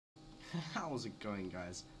How's it going,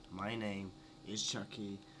 guys? My name is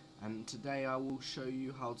Chucky, and today I will show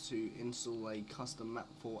you how to install a custom map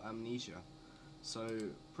for Amnesia. So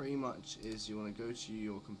pretty much is you want to go to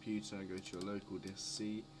your computer, go to your local disk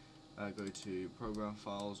C, go to program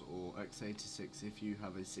files or x86 if you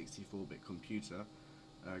have a 64-bit computer,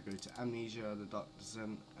 go to Amnesia, the Dark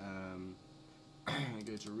Descent,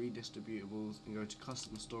 go to redistributables and go to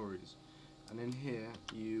custom stories, and in here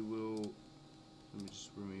you will, let me just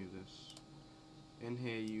remove this. In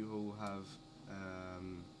here you will have,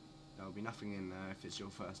 there will be nothing in there if it's your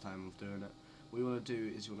first time of doing it. What you want to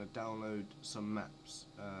do is you want to download some maps,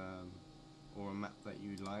 or a map that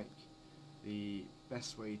you like. The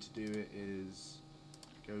best way to do it is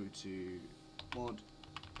go to mod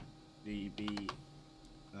db,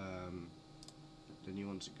 then you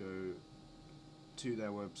want to go to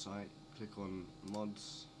their website, click on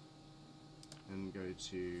mods, and go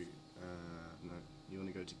to, no, you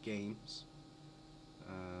want to go to games,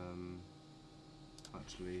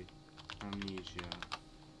 actually Amnesia,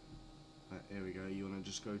 here we go. You want to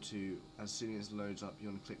just go to, as soon as it loads up, you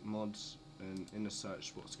want to click mods, and in the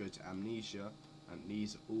search box go to Amnesia, and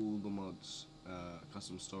these are all the mods,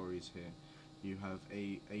 custom stories here. You have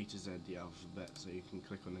A to Z, the alphabet, so you can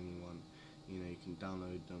click on any one. You know, you can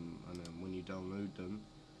download them, and then when you download them,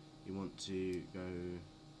 you want to go,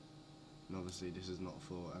 and obviously this is not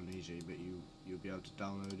for Amnesia, but you'll be able to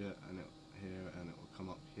download it, and it will come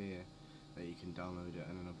up here that you can download it,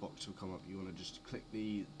 and then a box will come up. You want to just click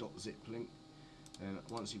the .zip link, and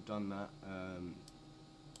once you've done that,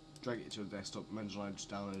 drag it to a desktop. Imagine I just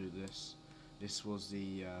downloaded this. This was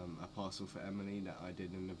the a parcel for Emily that I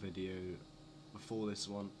did in the video before this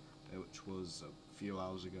one, which was a few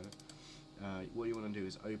hours ago. What you want to do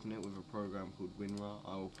is open it with a program called WinRAR.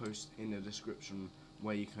 I will post in the description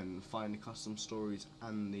where you can find the custom stories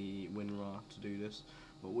and the WinRAR to do this.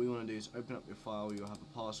 But what you want to do is open up your file. You'll have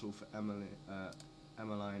a parcel for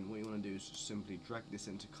Emmeline. What you want to do is just simply drag this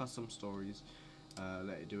into custom stories,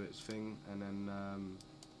 let it do its thing, and then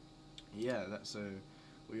yeah, that's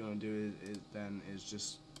what you want to do is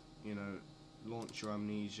just, you know, launch your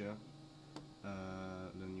Amnesia.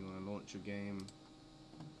 Then you want to launch your game,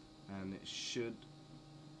 and it should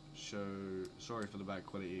show, sorry for the bad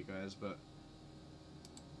quality guys, but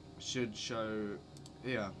it should show,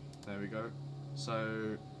 yeah, there we go.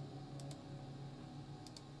 So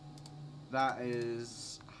that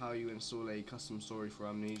is how you install a custom story for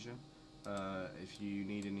Amnesia. If you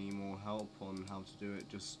need any more help on how to do it,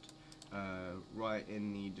 just write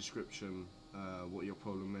in the description what your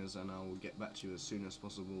problem is, and I will get back to you as soon as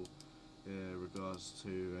possible regards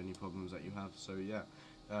to any problems that you have. So yeah,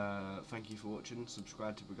 thank you for watching.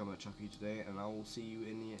 Subscribe to become a Chucky today, and I will see you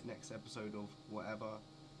in the next episode of whatever,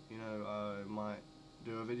 you know, I might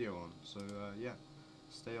do a video on. So yeah,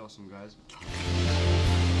 stay awesome guys.